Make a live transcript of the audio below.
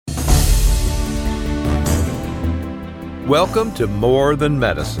Welcome to More Than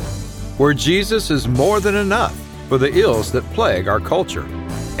Medicine, where Jesus is more than enough for the ills that plague our culture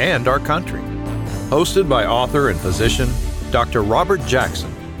and our country. Hosted by author and physician, Dr. Robert Jackson.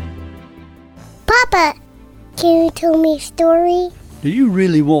 Papa, can you tell me a story? Do you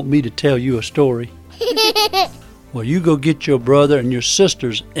really want me to tell you a story? Well, you go get your brother and your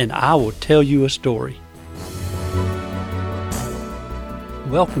sisters, and I will tell you a story.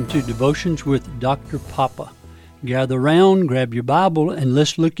 Welcome to Devotions with Dr. Papa. Gather round, grab your Bible, and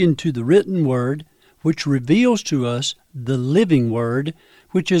let's look into the written Word, which reveals to us the living Word,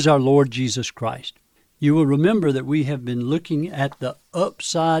 which is our Lord Jesus Christ. You will remember that we have been looking at the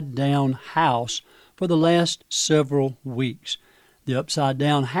upside-down house for the last several weeks. The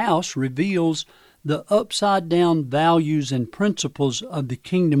upside-down house reveals the upside-down values and principles of the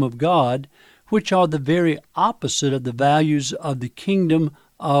kingdom of God, which are the very opposite of the values of the kingdom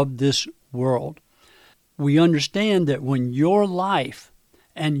of this world. We understand that when your life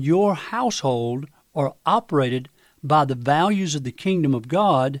and your household are operated by the values of the kingdom of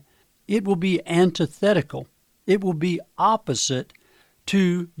God, it will be antithetical. It will be opposite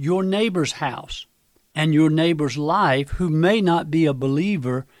to your neighbor's house and your neighbor's life who may not be a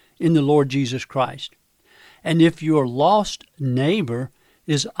believer in the Lord Jesus Christ. And if your lost neighbor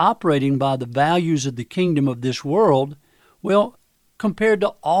is operating by the values of the kingdom of this world, well, compared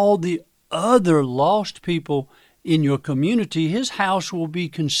to all the other lost people in your community, his house will be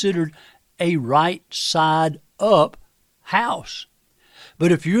considered a right side up house.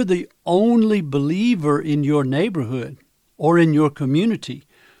 But if you're the only believer in your neighborhood or in your community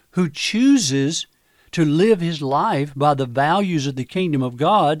who chooses to live his life by the values of the kingdom of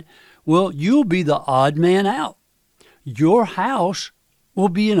God, well, you'll be the odd man out. Your house will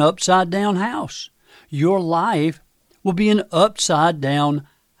be an upside-down house. Your life will be an upside-down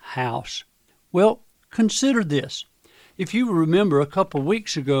house. Well, consider this. If you remember a couple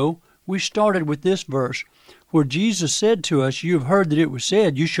weeks ago, we started with this verse where Jesus said to us, "You have heard that it was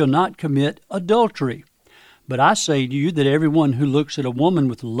said, you shall not commit adultery. But I say to you that everyone who looks at a woman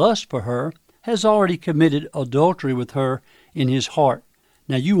with lust for her has already committed adultery with her in his heart."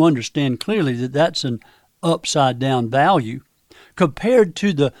 Now you understand clearly that that's an upside-down value compared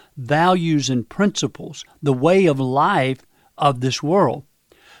to the values and principles, the way of life of this world.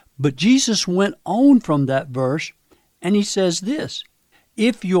 But Jesus went on from that verse, and he says this,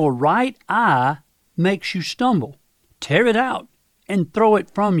 "If your right eye makes you stumble, tear it out and throw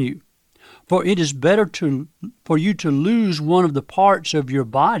it from you. For it is better for you to lose one of the parts of your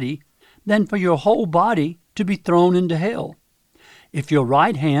body than for your whole body to be thrown into hell. If your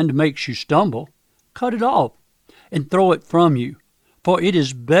right hand makes you stumble, cut it off and throw it from you. For it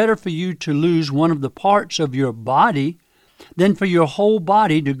is better for you to lose one of the parts of your body than for your whole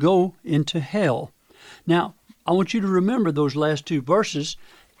body to go into hell." Now, I want you to remember those last two verses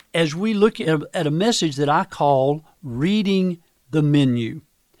as we look at a message that I call Reading the Menu.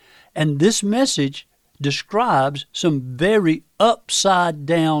 And this message describes some very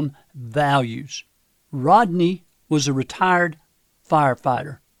upside-down values. Rodney was a retired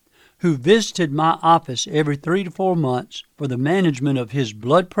firefighter who visited my office every 3 to 4 months for the management of his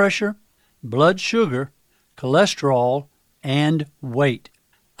blood pressure, blood sugar, cholesterol, and weight.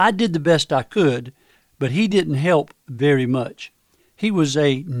 I did the best I could, but he didn't help very much. He was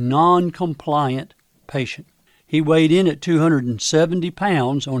a non-compliant patient. He weighed in at 270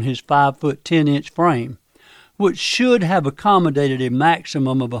 pounds on his 5-foot 10-inch frame, which should have accommodated a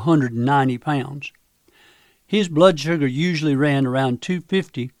maximum of 190 pounds. His blood sugar usually ran around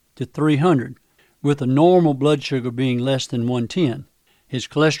 250 to 300, with a normal blood sugar being less than 110. His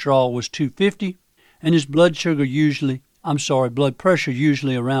cholesterol was 250, and his blood pressure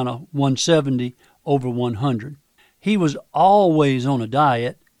usually around 170 over 100. He was always on a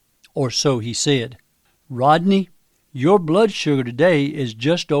diet, or so he said. "Rodney, your blood sugar today is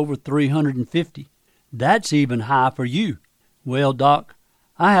just over 350. That's even high for you." "Well, Doc,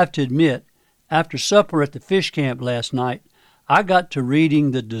 I have to admit, after supper at the fish camp last night, I got to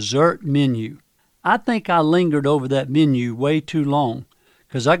reading the dessert menu. I think I lingered over that menu way too long,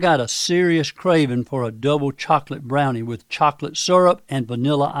 because I got a serious craving for a double chocolate brownie with chocolate syrup and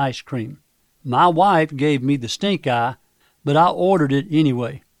vanilla ice cream. My wife gave me the stink eye, but I ordered it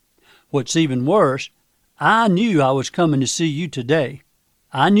anyway. What's even worse, I knew I was coming to see you today.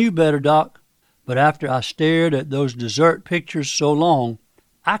 I knew better, Doc, but after I stared at those dessert pictures so long,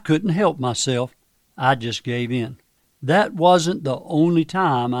 I couldn't help myself. I just gave in." That wasn't the only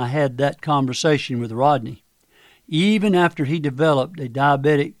time I had that conversation with Rodney. Even after he developed a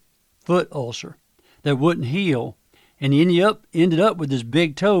diabetic foot ulcer that wouldn't heal, and he ended up with his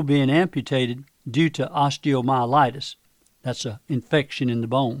big toe being amputated due to osteomyelitis. That's an infection in the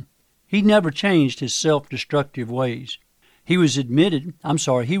bone. He never changed his self-destructive ways. He was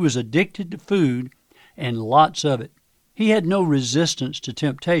addicted to food and lots of it. He had no resistance to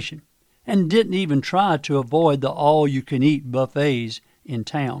temptation and didn't even try to avoid the all-you-can-eat buffets in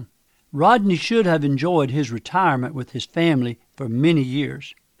town. Rodney should have enjoyed his retirement with his family for many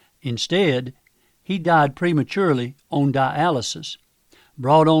years. Instead, he died prematurely on dialysis,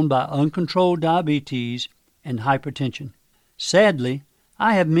 brought on by uncontrolled diabetes and hypertension. Sadly,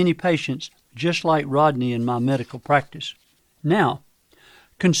 I have many patients just like Rodney in my medical practice. Now,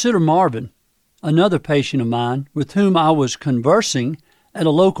 consider Marvin, another patient of mine with whom I was conversing at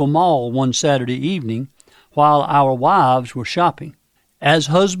a local mall one Saturday evening while our wives were shopping. As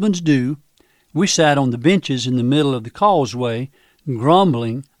husbands do, we sat on the benches in the middle of the causeway,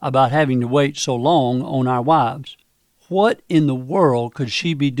 grumbling about having to wait so long on our wives. "What in the world could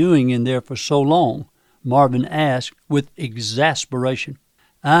she be doing in there for so long?" Marvin asked with exasperation.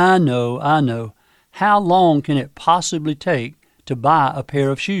 I know. How long can it possibly take to buy a pair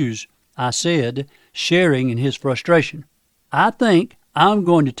of shoes?" I said, sharing in his frustration. "I think I'm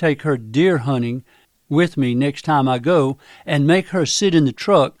going to take her deer hunting with me next time I go and make her sit in the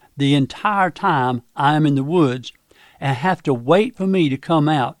truck the entire time I am in the woods and have to wait for me to come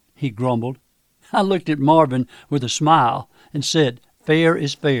out," he grumbled. I looked at Marvin with a smile and said, "Fair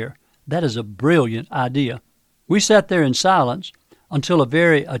is fair. That is a brilliant idea." We sat there in silence until a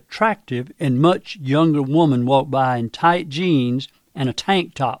very attractive and much younger woman walked by in tight jeans and a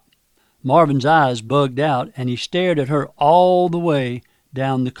tank top. Marvin's eyes bugged out, and he stared at her all the way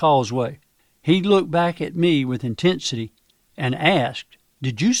down the causeway. He looked back at me with intensity and asked,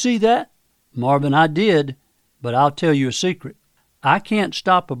 "Did you see that?" "Marvin, I did, but I'll tell you a secret. I can't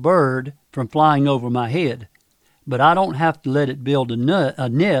stop a bird from flying over my head, but I don't have to let it build a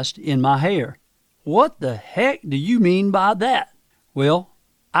nest in my hair." "What the heck do you mean by that?" "Well,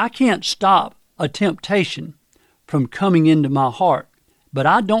 I can't stop a temptation from coming into my heart, but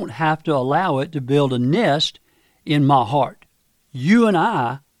I don't have to allow it to build a nest in my heart. You and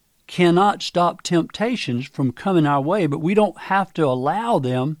I cannot stop temptations from coming our way, but we don't have to allow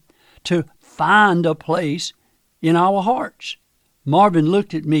them to find a place in our hearts." Marvin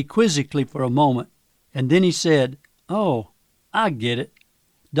looked at me quizzically for a moment, and then he said, "Oh, I get it.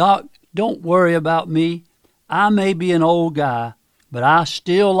 Doc, don't worry about me. I may be an old guy, but I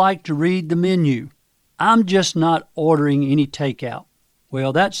still like to read the menu. I'm just not ordering any takeout."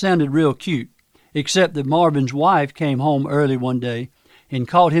 Well, that sounded real cute, except that Marvin's wife came home early one day and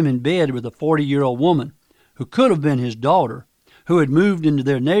caught him in bed with a 40-year-old woman who could have been his daughter, who had moved into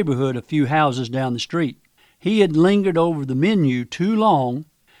their neighborhood a few houses down the street. He had lingered over the menu too long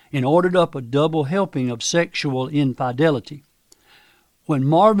and ordered up a double helping of sexual infidelity. When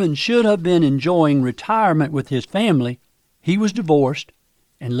Marvin should have been enjoying retirement with his family, he was divorced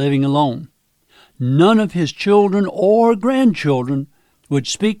and living alone. None of his children or grandchildren would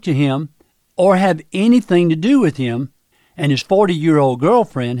speak to him or have anything to do with him, and his 40-year-old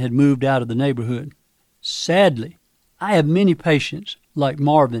girlfriend had moved out of the neighborhood. Sadly, I have many patients like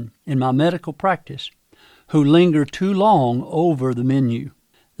Marvin in my medical practice who linger too long over the menu.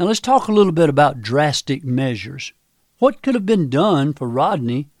 Now let's talk a little bit about drastic measures. What could have been done for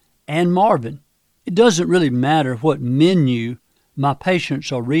Rodney and Marvin? It doesn't really matter what menu my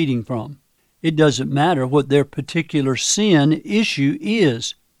patients are reading from. It doesn't matter what their particular sin issue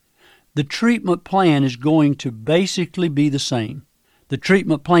is. The treatment plan is going to basically be the same. The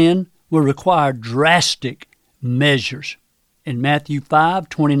treatment plan will require drastic measures. In Matthew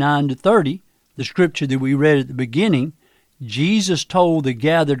 5:29-30, the scripture that we read at the beginning, Jesus told the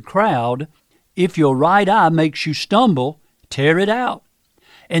gathered crowd, "If your right eye makes you stumble, tear it out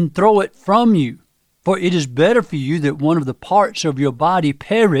and throw it from you. For it is better for you that one of the parts of your body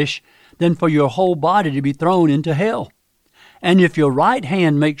perish than for your whole body to be thrown into hell. And if your right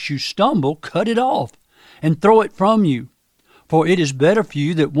hand makes you stumble, cut it off and throw it from you. For it is better for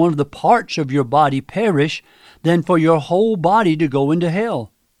you that one of the parts of your body perish than for your whole body to go into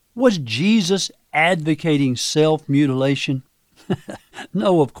hell." Was Jesus advocating self-mutilation?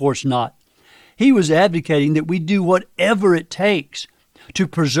 No, of course not. He was advocating that we do whatever it takes to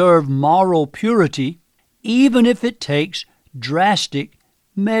preserve moral purity, even if it takes drastic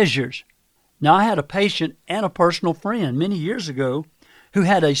measures. Now, I had a patient and a personal friend many years ago who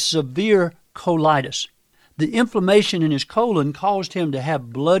had a severe colitis. The inflammation in his colon caused him to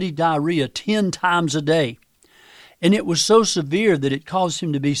have bloody diarrhea 10 times a day. And it was so severe that it caused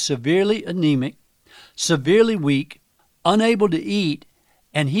him to be severely anemic, severely weak, unable to eat,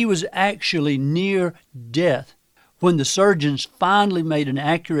 and he was actually near death when the surgeons finally made an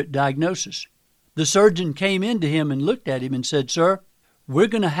accurate diagnosis. The surgeon came into him and looked at him and said, "Sir, we're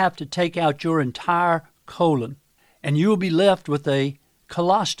going to have to take out your entire colon, and you will be left with a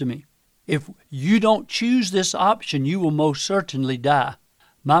colostomy. If you don't choose this option, you will most certainly die."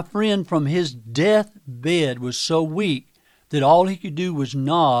 My friend from his deathbed was so weak that all he could do was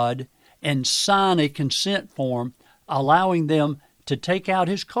nod and sign a consent form allowing them to take out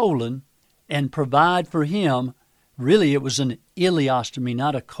his colon and provide for him. Really, it was an ileostomy,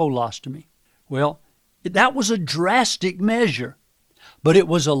 not a colostomy. Well, that was a drastic measure, but it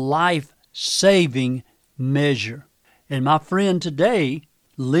was a life-saving measure. And my friend today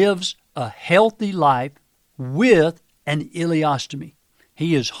lives a healthy life with an ileostomy.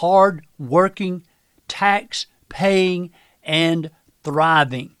 He is hard-working, tax-paying, and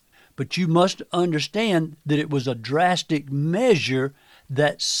thriving. But you must understand that it was a drastic measure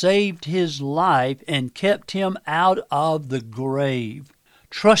that saved his life and kept him out of the grave.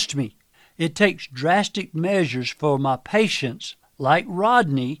 Trust me, it takes drastic measures for my patients, like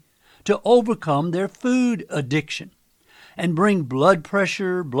Rodney, to overcome their food addiction and bring blood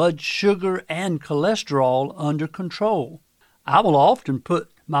pressure, blood sugar, and cholesterol under control. I will often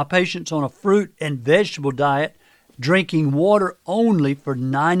put my patients on a fruit and vegetable diet, drinking water only for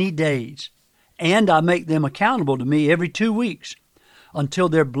 90 days. And I make them accountable to me every 2 weeks until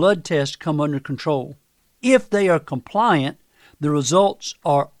their blood tests come under control. If they are compliant, the results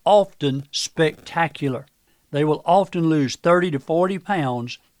are often spectacular. They will often lose 30 to 40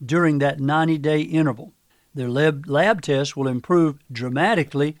 pounds during that 90-day interval. Their lab tests will improve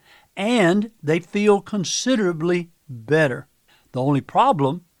dramatically, and they feel considerably better. The only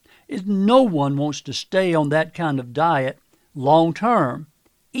problem is no one wants to stay on that kind of diet long term,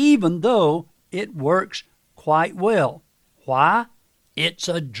 even though it works quite well. Why? It's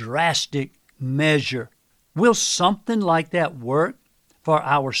a drastic measure. Will something like that work for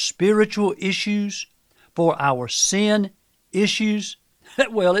our spiritual issues, for our sin issues?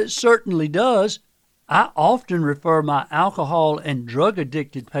 Well, it certainly does. I often refer my alcohol and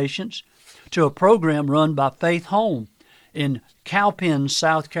drug-addicted patients to a program run by Faith Home in Cowpen,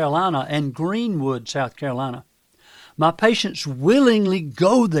 South Carolina, and Greenwood, South Carolina. My patients willingly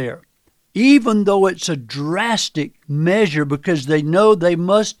go there, even though it's a drastic measure, because they know they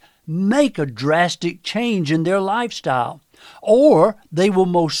must make a drastic change in their lifestyle, or they will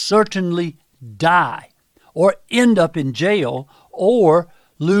most certainly die, or end up in jail, or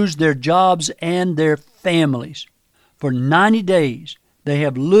lose their jobs and their families. For 90 days, they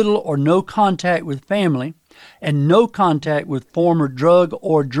have little or no contact with family and no contact with former drug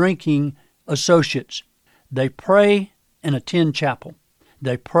or drinking associates. They pray and attend chapel.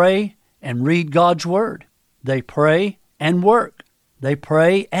 They pray and read God's Word. They pray and work. They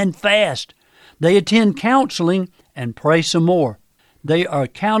pray and fast. They attend counseling and pray some more. They are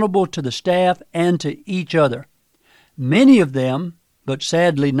accountable to the staff and to each other. Many of them, but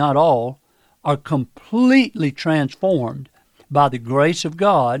sadly not all, are completely transformed by the grace of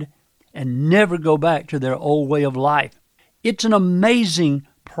God and never go back to their old way of life. It's an amazing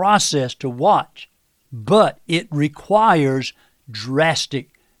process to watch, but it requires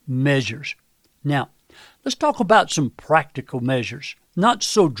drastic measures. Now, let's talk about some practical measures, not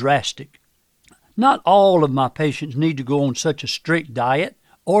so drastic. Not all of my patients need to go on such a strict diet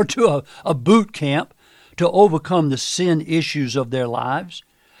or to a boot camp to overcome the sin issues of their lives,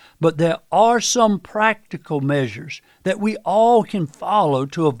 but there are some practical measures that we all can follow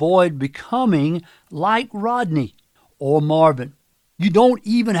to avoid becoming like Rodney or Marvin. You don't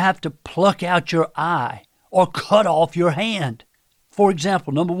even have to pluck out your eye or cut off your hand. For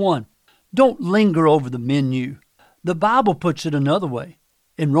example, number 1, don't linger over the menu. The Bible puts it another way.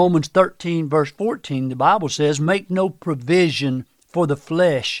 In Romans 13, verse 14, the Bible says, "Make no provision for the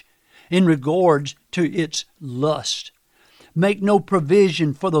flesh in regards to its lust. Make no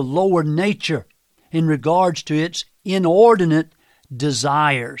provision for the lower nature in regards to its inordinate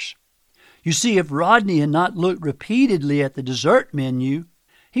desires." You see, if Rodney had not looked repeatedly at the dessert menu,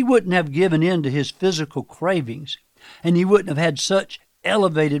 he wouldn't have given in to his physical cravings, and he wouldn't have had such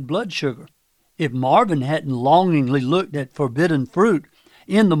elevated blood sugar. If Marvin hadn't longingly looked at forbidden fruit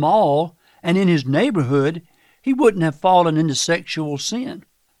in the mall and in his neighborhood, he wouldn't have fallen into sexual sin.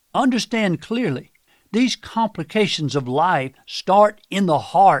 Understand clearly, these complications of life start in the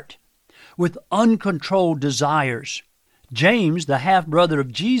heart with uncontrolled desires. James, the half-brother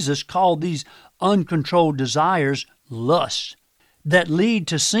of Jesus, called these uncontrolled desires lusts that lead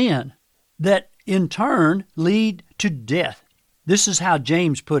to sin, that in turn lead to death. This is how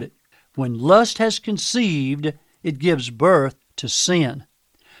James put it. When lust has conceived, it gives birth to sin.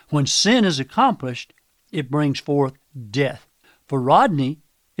 When sin is accomplished, it brings forth death. For Rodney,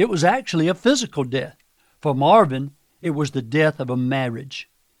 It was actually a physical death. For Marvin, it was the death of a marriage.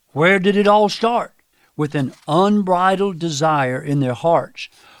 Where did it all start? With an unbridled desire in their hearts,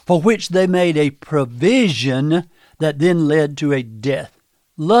 for which they made a provision that then led to a death.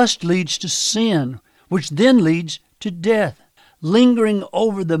 Lust leads to sin, which then leads to death. Lingering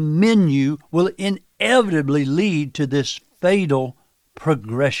over the menu will inevitably lead to this fatal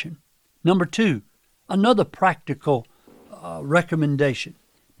progression. Number 2, another practical recommendation.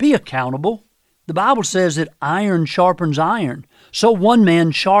 Be accountable. The Bible says that iron sharpens iron, so one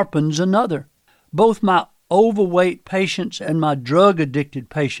man sharpens another. Both my overweight patients and my drug-addicted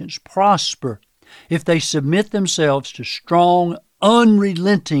patients prosper if they submit themselves to strong,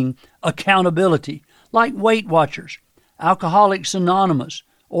 unrelenting accountability, like Weight Watchers, Alcoholics Anonymous,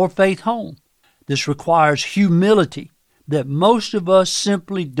 or Faith Home. This requires humility that most of us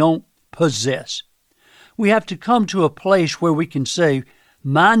simply don't possess. We have to come to a place where we can say,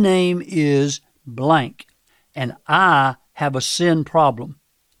 my name is blank, and I have a sin problem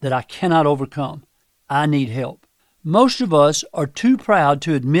that I cannot overcome. I need help. Most of us are too proud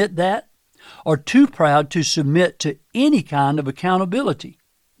to admit that, or too proud to submit to any kind of accountability.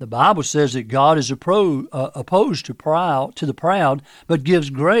 The Bible says that God is opposed to the proud, but gives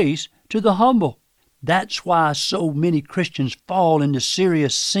grace to the humble. That's why so many Christians fall into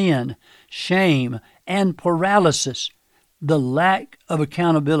serious sin, shame, and paralysis, the lack of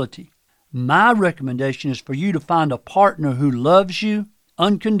accountability. My recommendation is for you to find a partner who loves you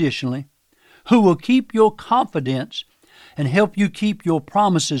unconditionally, who will keep your confidence and help you keep your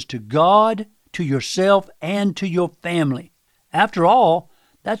promises to God, to yourself, and to your family. After all,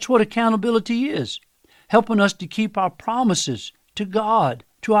 that's what accountability is, helping us to keep our promises to God,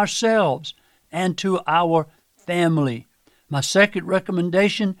 to ourselves, and to our family. My second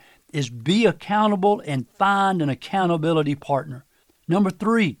recommendation is be accountable and find an accountability partner. Number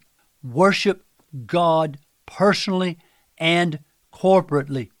 3, worship God personally and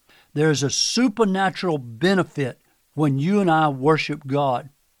corporately. There's a supernatural benefit when you and I worship God.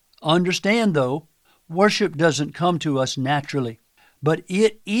 Understand, though, worship doesn't come to us naturally, but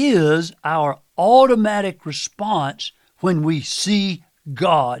it is our automatic response when we see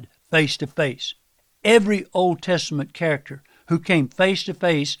God face to face. Every Old Testament character who came face to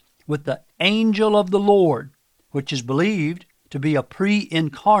face with the angel of the Lord, which is believed to be a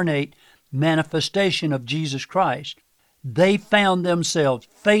pre-incarnate manifestation of Jesus Christ, they found themselves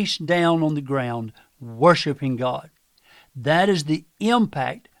face down on the ground worshiping God. That is the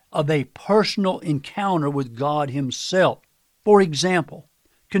impact of a personal encounter with God Himself. For example,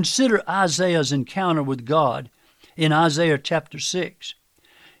 consider Isaiah's encounter with God in Isaiah chapter 6.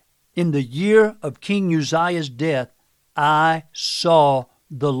 In the year of King Uzziah's death, I saw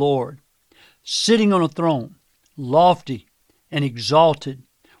the Lord, sitting on a throne, lofty and exalted,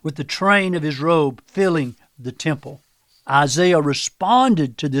 with the train of His robe filling the temple. Isaiah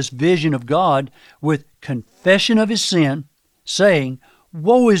responded to this vision of God with confession of his sin, saying,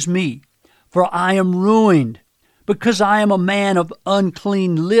 "Woe is me, for I am ruined, because I am a man of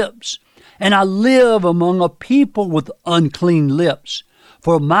unclean lips, and I live among a people with unclean lips.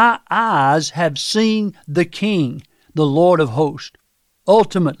 For my eyes have seen the King, the Lord of hosts."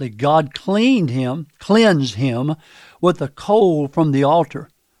 Ultimately, God cleansed him with a coal from the altar,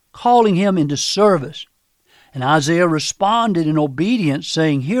 calling him into service. And Isaiah responded in obedience,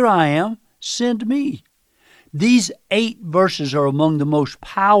 saying, "Here I am, send me." These 8 verses are among the most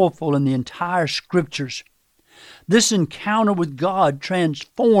powerful in the entire Scriptures. This encounter with God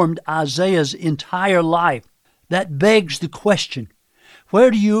transformed Isaiah's entire life. That begs the question, where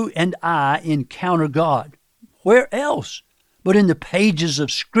do you and I encounter God? Where else but in the pages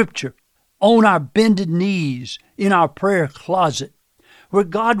of Scripture, on our bended knees, in our prayer closet, where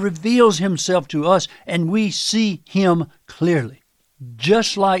God reveals Himself to us and we see Him clearly.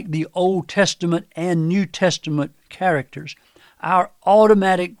 Just like the Old Testament and New Testament characters, our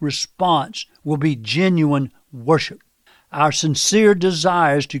automatic response will be genuine worship. Our sincere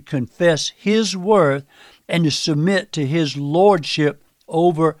desires to confess His worth and to submit to His lordship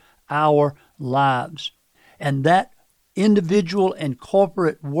over our lives. And that individual and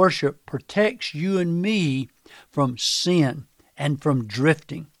corporate worship protects you and me from sin and from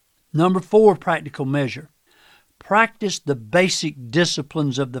drifting. Number 4 practical measure. Practice the basic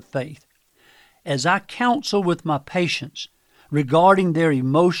disciplines of the faith. As I counsel with my patients regarding their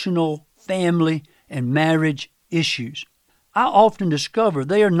emotional, family, and marriage issues, I often discover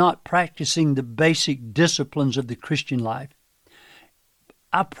they are not practicing the basic disciplines of the Christian life.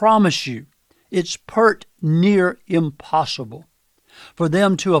 I promise you, it's pert near impossible for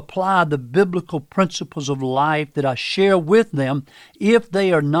them to apply the biblical principles of life that I share with them if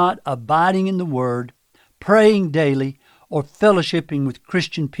they are not abiding in the Word, praying daily, or fellowshipping with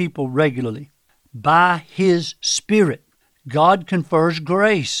Christian people regularly. By His Spirit, God confers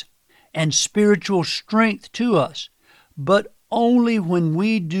grace and spiritual strength to us, but only when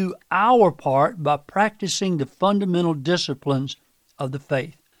we do our part by practicing the fundamental disciplines of the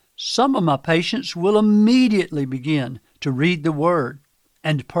faith. Some of my patients will immediately begin to read the Word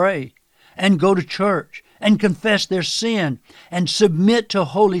and pray and go to church and confess their sin and submit to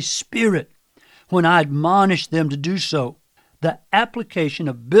Holy Spirit when I admonish them to do so. The application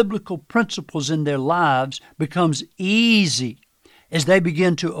of biblical principles in their lives becomes easy as they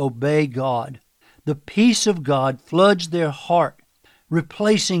begin to obey God. The peace of God floods their heart,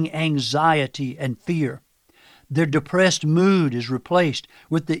 replacing anxiety and fear. Their depressed mood is replaced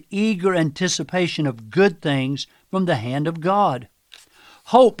with the eager anticipation of good things from the hand of God.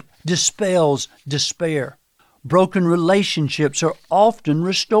 Hope dispels despair. Broken relationships are often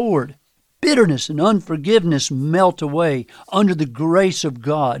restored. Bitterness and unforgiveness melt away under the grace of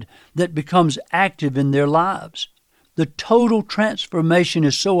God that becomes active in their lives. The total transformation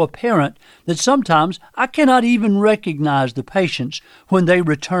is so apparent that sometimes I cannot even recognize the patients when they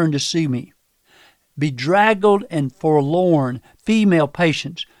return to see me. Bedraggled and forlorn female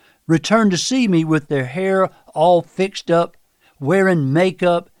patients return to see me with their hair all fixed up, wearing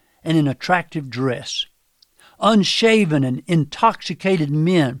makeup and an attractive dress. Unshaven and intoxicated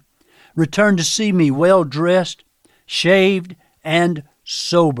men return to see me well-dressed, shaved, and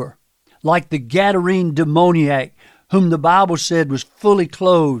sober, like the Gadarene demoniac whom the Bible said was fully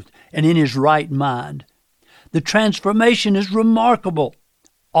clothed and in his right mind. The transformation is remarkable,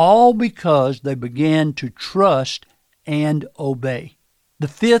 all because they began to trust and obey. The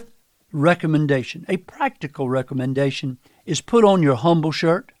fifth recommendation, a practical recommendation, is put on your humble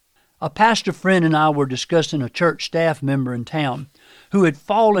shirt. A pastor friend and I were discussing a church staff member in town who had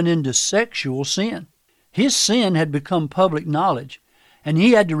fallen into sexual sin. His sin had become public knowledge, and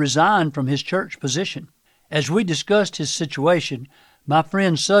he had to resign from his church position. As we discussed his situation, my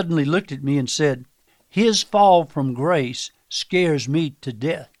friend suddenly looked at me and said, "His fall from grace scares me to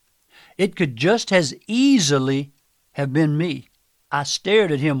death. It could just as easily have been me." I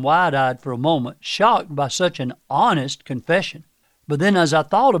stared at him wide-eyed for a moment, shocked by such an honest confession. But then as I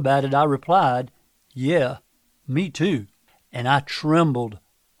thought about it, I replied, "Yeah, me too." And I trembled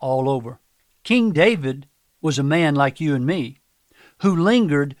all over. King David was a man like you and me, who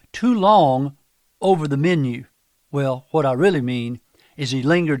lingered too long over the menu. Well, what I really mean is he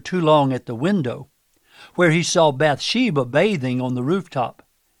lingered too long at the window, where he saw Bathsheba bathing on the rooftop.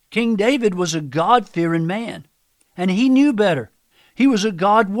 King David was a God-fearing man, and he knew better. He was a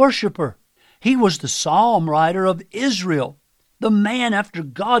God worshiper. He was the psalm writer of Israel, the man after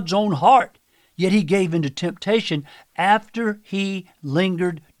God's own heart. Yet he gave into temptation after he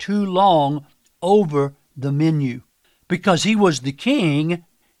lingered too long over the menu. Because he was the king,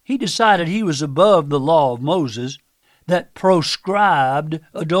 he decided he was above the law of Moses that proscribed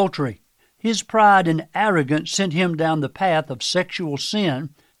adultery. His pride and arrogance sent him down the path of sexual sin,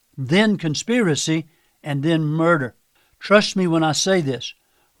 then conspiracy, and then murder. Trust me when I say this,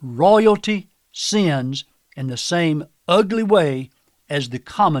 royalty sins in the same ugly way as the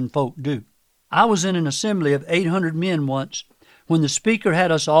common folk do. I was in an assembly of 800 men once when the speaker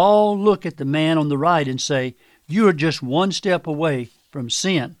had us all look at the man on the right and say, "You are just one step away from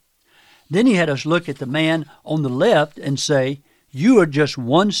sin." Then he had us look at the man on the left and say, "You are just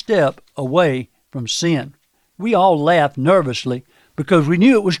one step away from sin." We all laughed nervously because we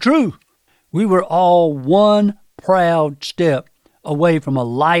knew it was true. We were all one proud step away from a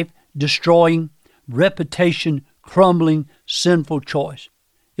life-destroying, reputation-crumbling, sinful choice.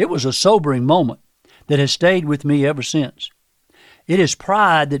 It was a sobering moment that has stayed with me ever since. It is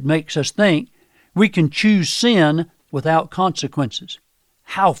pride that makes us think we can choose sin without consequences.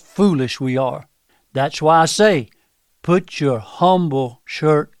 How foolish we are. That's why I say, put your humble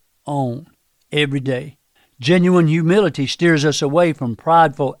shirt on every day. Genuine humility steers us away from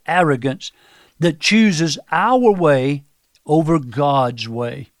prideful arrogance that chooses our way over God's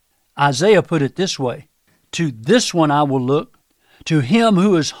way. Isaiah put it this way, "To this one I will look, to him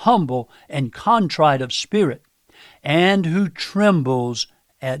who is humble and contrite of spirit, and who trembles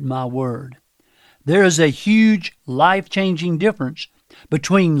at my word." There is a huge life-changing difference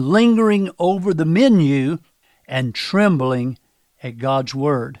between lingering over the menu and trembling at God's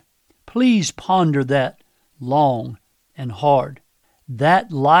word. Please ponder that long and hard.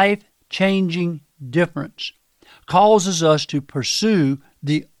 That life-changing difference causes us to pursue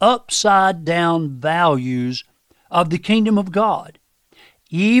the upside-down values of the kingdom of God.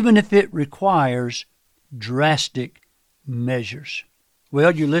 even if it requires drastic measures.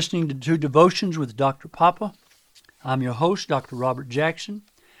 Well, you're listening to Two Devotions with Dr. Papa. I'm your host, Dr. Robert Jackson.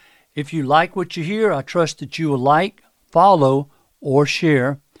 If you like what you hear, I trust that you will like, follow, or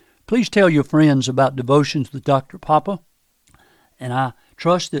share. Please tell your friends about Devotions with Dr. Papa, and I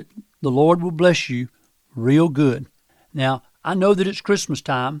trust that the Lord will bless you real good. Now, I know that it's Christmas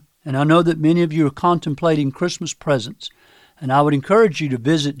time, and I know that many of you are contemplating Christmas presents, and I would encourage you to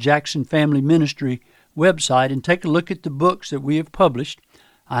visit Jackson Family Ministry website and take a look at the books that we have published.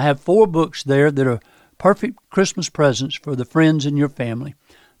 I have 4 books there that are perfect Christmas presents for the friends in your family.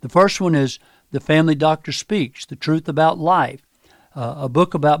 The first one is The Family Doctor Speaks, The Truth About Life, a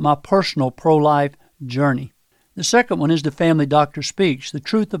book about my personal pro-life journey. The second one is The Family Doctor Speaks, The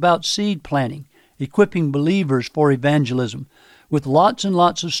Truth About Seed Planting, Equipping Believers for Evangelism, with lots and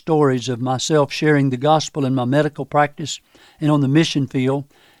lots of stories of myself sharing the gospel in my medical practice and on the mission field,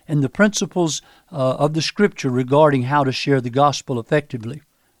 and the principles of the Scripture regarding how to share the gospel effectively.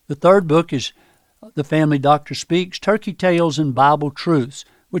 The third book is The Family Doctor Speaks, Turkey Tales and Bible Truths,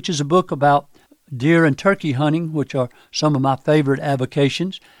 which is a book about deer and turkey hunting, which are some of my favorite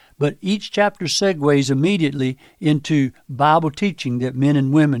avocations, but each chapter segues immediately into Bible teaching that men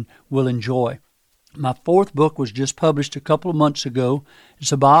and women will enjoy. My 4th book was just published a couple of months ago.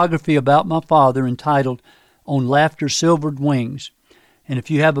 It's a biography about my father entitled On Laughter's Silvered Wings. And if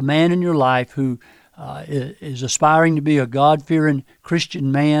you have a man in your life who is aspiring to be a God-fearing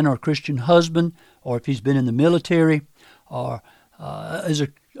Christian man or Christian husband, or if he's been in the military, or is a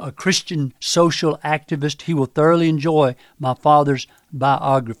Christian social activist, he will thoroughly enjoy my father's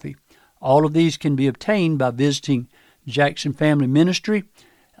biography. All of these can be obtained by visiting Jackson Family Ministry.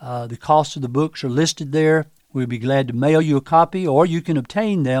 The cost of the books are listed there. We'll be glad to mail you a copy, or you can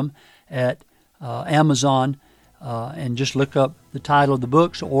obtain them at Amazon and just look up the title of the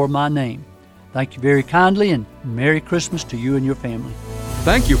books or my name. Thank you very kindly, and Merry Christmas to you and your family.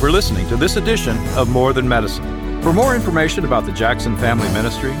 Thank you for listening to this edition of More Than Medicine. For more information about the Jackson Family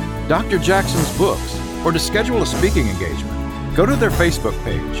Ministry, Dr. Jackson's books, or to schedule a speaking engagement, go to their Facebook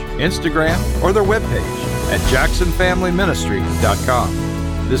page, Instagram, or their webpage at jacksonfamilyministry.com.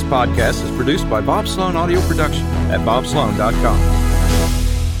 This podcast is produced by Bob Sloan Audio Production at bobsloan.com.